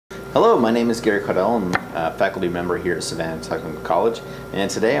Hello, my name is Gearry Caudell. I'm a faculty member here at Savannah Technical College,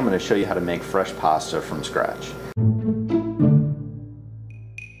 and today I'm going to show you how to make fresh pasta from scratch.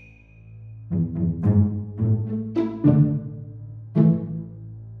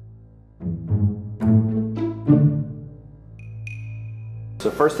 So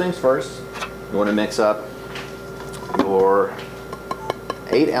first things first, you want to mix up your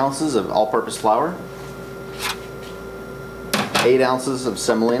 8 ounces of all-purpose flour, 8 ounces of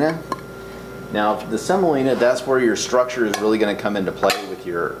semolina. Now the semolina, that's where your structure is really going to come into play with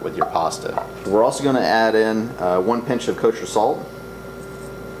your pasta. We're also going to add in 1 pinch of kosher salt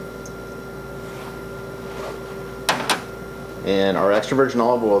and our extra virgin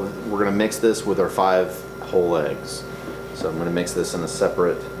olive oil. We're going to mix this with our 5 whole eggs. So I'm going to mix this in a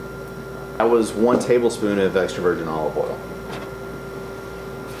separate. That was 1 tablespoon of extra virgin olive oil.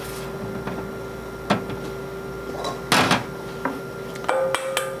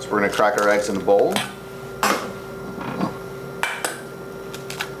 We're going to crack our eggs in a bowl.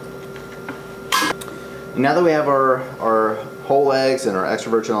 Now that we have our whole eggs and our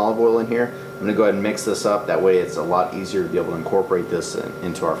extra virgin olive oil in here, I'm going to go ahead and mix this up. That way it's a lot easier to be able to incorporate this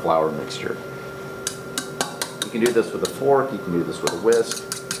into our flour mixture. You can do this with a fork, you can do this with a whisk.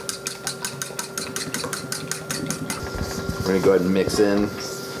 We're going to go ahead and mix in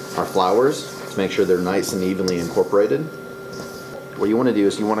our flours to make sure they're nice and evenly incorporated. What you want to do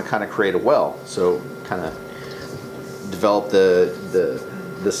is you want to kind of create a well, so kind of develop the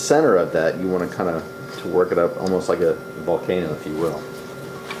center of that. You want to kind of work it up almost like a volcano, if you will.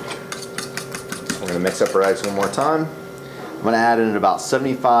 We're going to mix up our eggs one more time. I'm going to add in about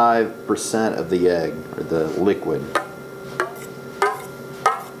 75% of the egg, or the liquid.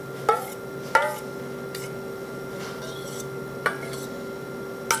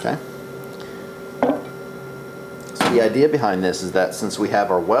 Okay. The idea behind this is that since we have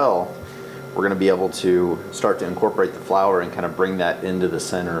our well, we're going to be able to start to incorporate the flour and kind of bring that into the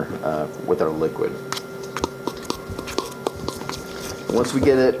center with our liquid. Once we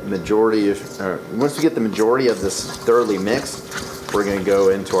get the majority of this thoroughly mixed, we're going to go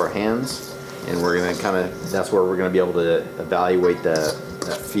into our hands, and we're going to that's where we're going to be able to evaluate that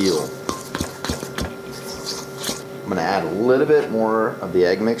feel. I'm going to add a little bit more of the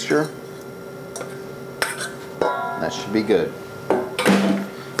egg mixture. That should be good.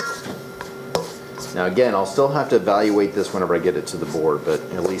 Now again, I'll still have to evaluate this whenever I get it to the board, but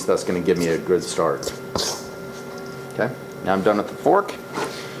at least that's going to give me a good start. Okay, now I'm done with the fork.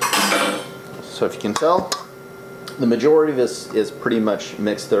 So if you can tell, the majority of this is pretty much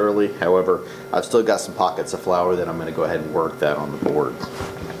mixed thoroughly. However, I've still got some pockets of flour that I'm going to go ahead and work that on the board.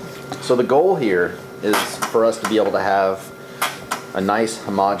 So the goal here is for us to be able to have a nice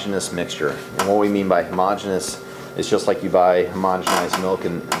homogeneous mixture. And what we mean by homogeneous, it's just like you buy homogenized milk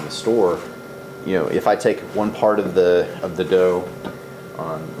in the store. You know, if I take one part of the dough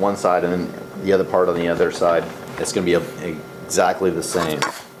on one side and then the other part on the other side, it's going to be exactly the same.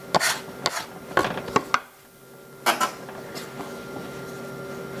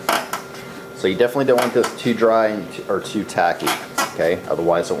 So you definitely don't want this too dry or too tacky, okay?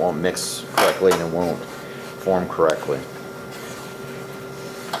 Otherwise it won't mix correctly and it won't form correctly.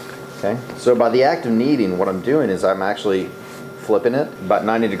 Okay, so by the act of kneading, what I'm doing is I'm actually flipping it about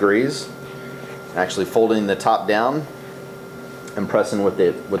 90 degrees, actually folding the top down and pressing with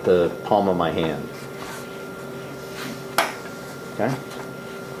the palm of my hand. Okay,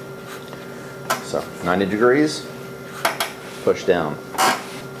 so 90 degrees, push down.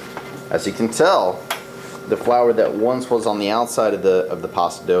 As you can tell, the flour that once was on the outside of the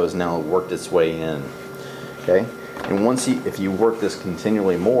pasta dough has now worked its way in. Okay. And if you work this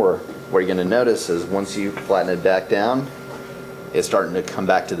continually more, what you're going to notice is once you flatten it back down, it's starting to come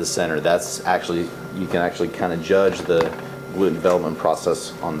back to the center. That's actually, you can actually kind of judge the gluten development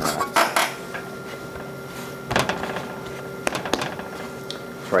process on that.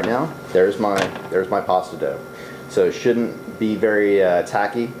 Right now, there's my pasta dough. So it shouldn't be very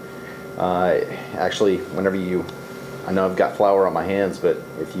tacky. Actually, whenever I know I've got flour on my hands, but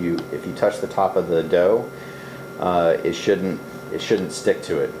if you touch the top of the dough, it shouldn't stick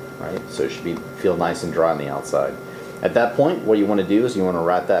to it, right? So it should feel nice and dry on the outside. At that point, what you want to do is you want to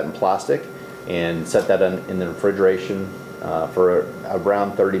wrap that in plastic and set that in the refrigeration for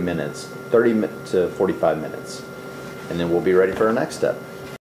around 30 to 45 minutes, and then we'll be ready for our next step.